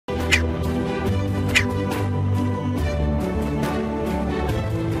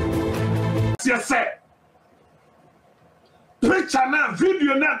yes, picture now,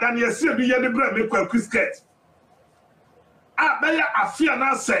 video now, than you see the other brand make a quick. Ah, there I fear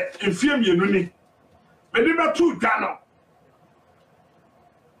now, say, in fear me, Nuni. But never two Ghana.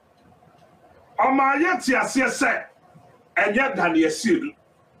 On my yet, yes, and yet than you see.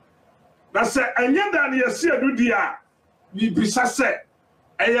 That's it, and yet than you see, do dear. Bisa said,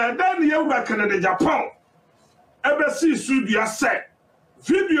 and you done your work in Kenedy Agyapong. Ever see Sudia said,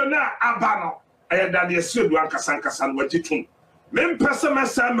 video now, Abano. And you see, one Casan, what you think. Men person, my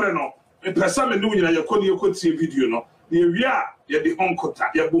Samreno, a person doing your could see video. No, we are the home quota,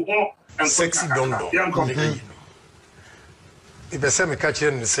 your buhon and sexy dondo. If a semi catcher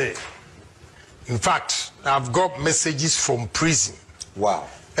and say, in fact, I've got messages from prison. Wow.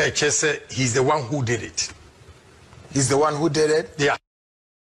 Said he's the one who did it. He's the one who did it? Yeah.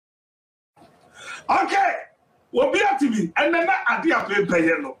 Okay. We'll be at TV and then I did play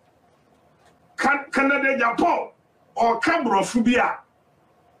Payano. Kenedy Agyapong or Cambrophobia.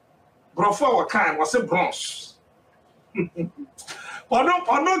 Brofo or kind was a bronze. Or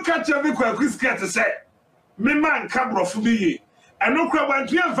no catch every quick to say, me man Cambrophobia. And no crab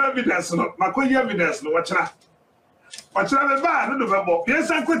and evidence, no, my evidence, no, watch out. Watch out the bar, no, November. Yes,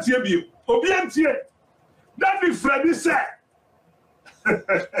 I could hear you. Obedient. That be Freddy said.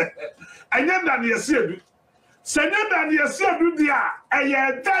 And yet, than you said, Senor than you said, and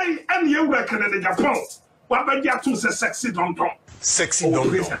you die and you work in the Japan. What about you to say sexy don't talk? Sexy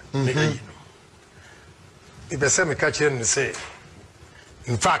don't talk. If a semi catcher and say,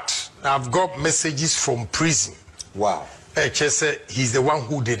 in fact, I've got messages from prison. Wow. Said he's the one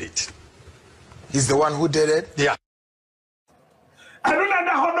who did it. He's the one who did it? Yeah. I don't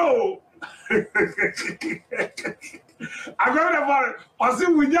know how no. I got about I see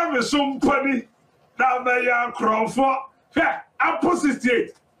we have somebody down there crown for opposite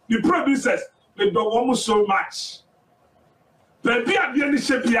the producers they don't want so much. Baby at the end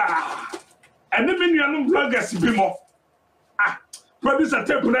shape and the minion bloggers be more. Producer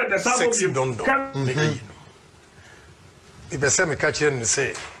take the sexy don't do. If a semi catcher and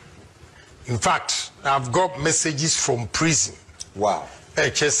say, in fact, I've got messages from prison. Wow.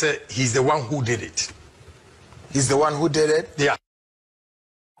 Said he's the one who did it. He's the one who did it? Yeah.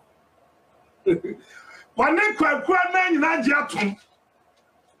 When they Kwaku in Agyapong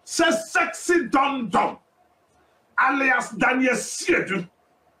says sexy dum alias Daniel Siedu.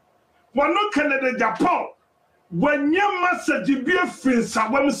 When no Kenedy Agyapong, when your message be a fins, I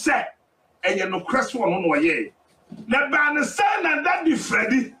will say, and you know, crest one on way. Na ban say na that be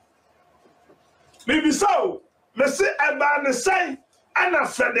Freddy. Maybe so. Me say e ban say ana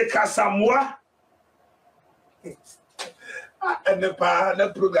Freddy Kasamoa. And the pa na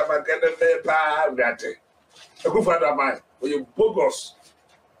program again the pa that. E go for that man. You bogus.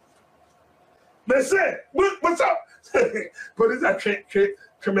 Me say, what's up? Police are check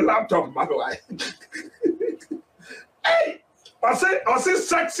me laptop my boy. Hey, I say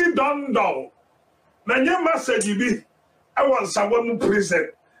sexy don. Na your message be I want someone to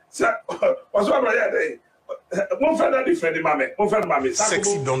present. So what's what I say? One friend different mommy.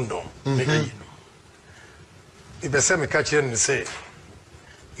 Sexy dondo. If a semi catcher and say,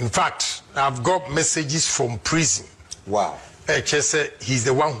 in fact, I've got messages from prison. Wow. Said he's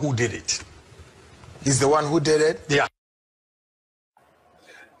the one who did it. He's the one who did it? Yeah.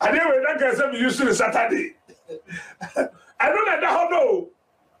 I never that guy said you should Saturday. I don't know how no.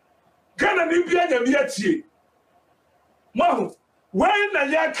 Ghana ni bia nya biatie mo when na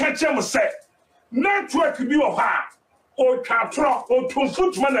ya catch am say network bi wo ha o twatro o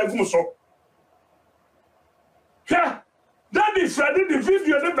tonfut man agum so yeah that is Freddy the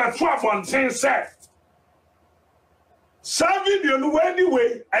video the beto abonten say sa video no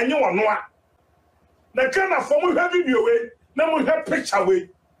anyway enye wono a na kana for mo have video we na mo have picture we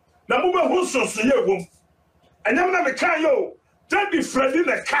na mo be hu soso ye wom enyam na me kan yo that is Freddy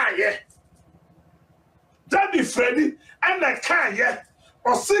the kan ye. That is Freddy and the car, yeah.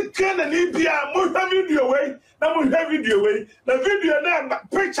 Or sick can and Libya, more video way, no more video way. The video now,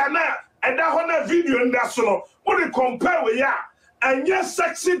 picture now, and that one video in that solo. What you compare with ya? And yes,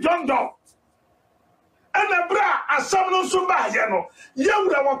 sexy dondo. And the bra, as someone so bad, you know, you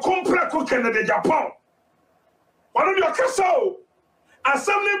will compare cooking at the Japan. One of your castle. As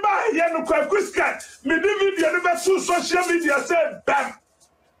somebody by you know, Kwaku, me the video never saw social media said, bam.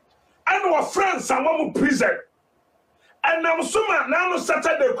 And our friends are one prison. And now, now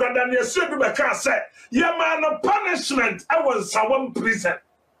Saturday, when you see the car say, yeah, man, no punishment. I was someone prison.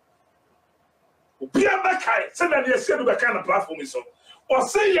 Be a back, said that you see the kind of platform so. Or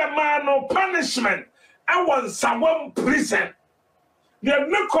say, yeah, man, no punishment. I was someone prison. You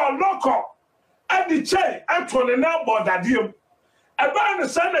no call local. at the chair, Anthony now board that deal. A ban the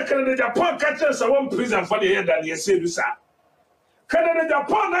son of Kenedy Agyapong catches a one prison for the year that you say, sir. Kenedy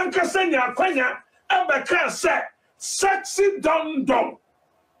Agyapong and Cassania, Quenya, and Becca said, sexy dum.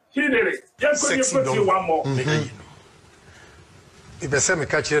 He did it. Yes, you put you one more. If I say me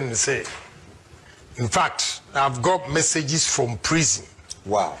catch and say, in fact, I've got messages from prison.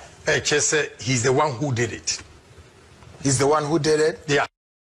 Wow. HS said he's the one who did it. He's the one who did it? Yeah.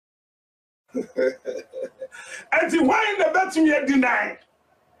 And why in the bedroom you deny?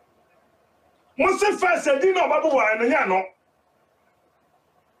 Once the first I didn't know about why and no.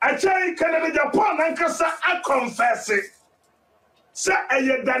 I tell you, Kenedy Agyapong and Kasa, I confess it. Sir, I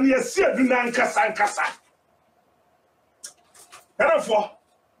had done your seed and Kasa. Therefore,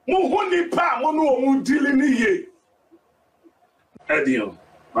 Muhuni Pa, Monu dealing here. Edion.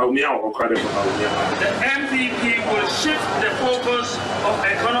 The MPP will shift the focus of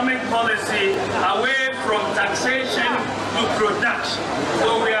economic policy away from taxation to production.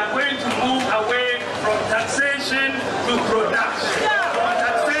 So we are going to move away from taxation to production. From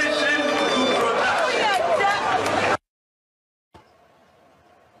taxation to production.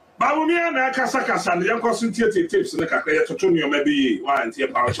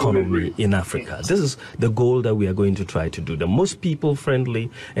 Economy in Africa. This is the goal that we are going to try to do, the most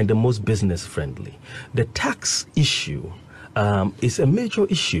people-friendly and the most business-friendly. The tax issue is a major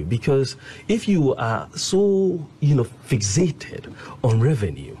issue because if you are so, fixated on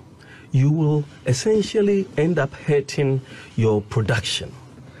revenue, you will essentially end up hurting your production.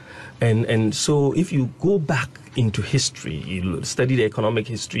 And so if you go back into history, you study the economic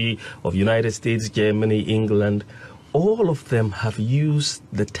history of United States, Germany, England, all of them have used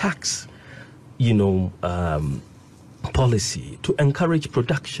the tax, policy to encourage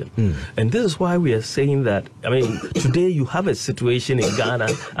production. And this is why we are saying that, today you have a situation in Ghana,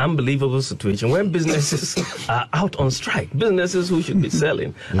 unbelievable situation, when businesses are out on strike. Businesses who should be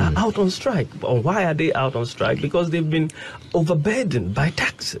selling are out on strike. Why are they out on strike? Because they've been overburdened by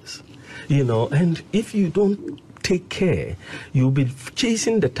taxes. And if you don't take care, you'll be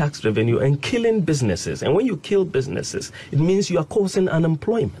chasing the tax revenue and killing businesses. And when you kill businesses, it means you are causing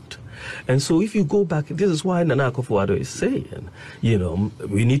unemployment. And so if you go back, this is why Nana Akufo-Addo is saying,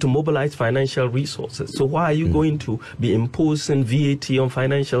 we need to mobilize financial resources. So why are you going to be imposing VAT on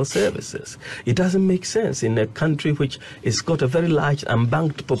financial services? It doesn't make sense in a country which has got a very large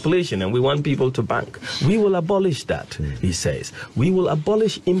unbanked population and we want people to bank. We will abolish that, he says. We will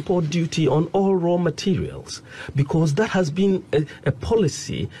abolish import duty on all raw materials because that has been a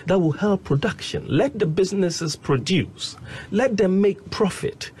policy that will help production. Let the businesses produce. Let them make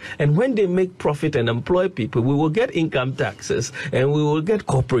profit. And when they make profit and employ people, we will get income taxes and we will get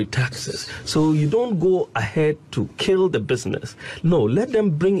corporate taxes. So you don't go ahead to kill the business. No, let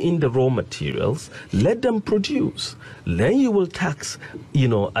them bring in the raw materials, let them produce. Then you will tax,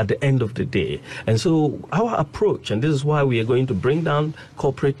 at the end of the day. And so our approach, and this is why we are going to bring down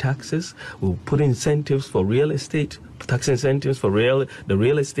corporate taxes, we'll put incentives for real estate, tax incentives for the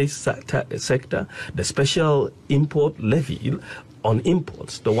real estate sector, the special import levy on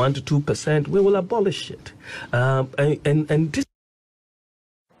imports, the 1 to 2%, we will abolish it. And this.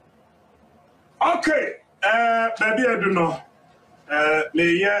 Okay, maybe I don't know.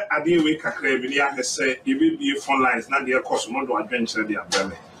 Me I deal with Kakrebi. I say you will be phone lines. Now the cost more to adventure the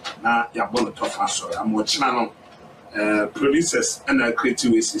umbrella. Now you're going to talk fast. I'm watching now. Producers and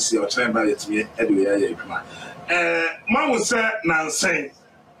creative ways or trying by it me anyway. Man will say Nansen.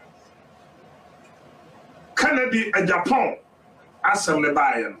 Kenedy Agyapong. Asem ne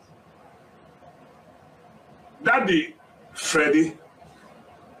bayen. Daddy Freddy.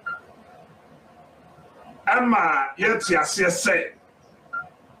 Emma yet yasiye say.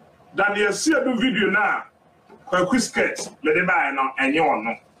 Dan yasiye do video na Kwaku skirt le de bayen no enye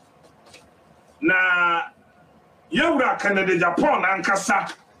ono. Na yewura Kenedy Agyapong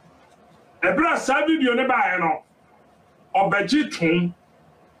ankasa. Ebra sa video ne bayen no obeji tun.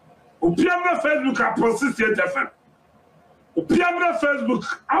 Opiamra Facebook apple 68 FM. Opiamra Facebook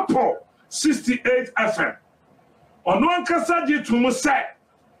apple 68 FM. Ono ankasa ji tun say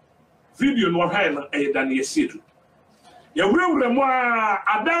video no ha na e dan yesidu. Ye wura mu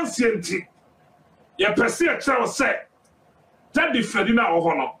adanse enti. Ye pese e kire say that the Freddy na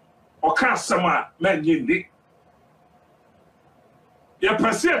ho no oka asem a manye ndi. Ye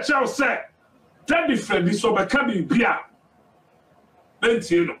pese e kire say that the Freddy so be ka bibia.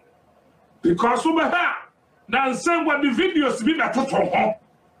 Enti no. Because over here, now saying what the videos be that to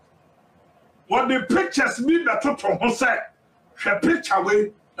what the pictures be that to say, her picture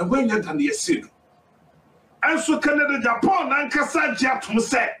away and when you're done, see. And so Kenedy Agyapong and Kasa Jatum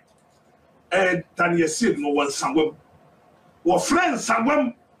say, Daniel said no one somewhere. Or friends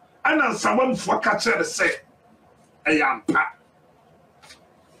somewhere and someone for catcher say a young pa.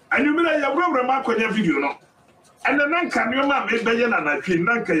 And you mean I have remark on your video no. And the nan can you ma me bayan and I feel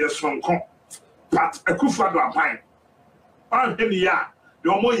nanka your son con. But a kufa do a pine. On any ya,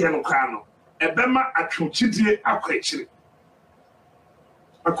 no more yellow cano. A bema at Chunchidi a question.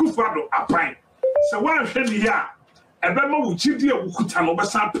 A kufa do a pine. So one any ya, a bema with Chidi a Wukutano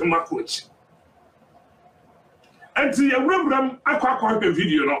Basan Pema coach. And the Rebram aqua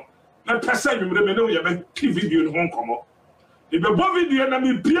video no. Not person you remember your video in Hong Kong. If a video and I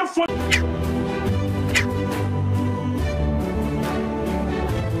mean,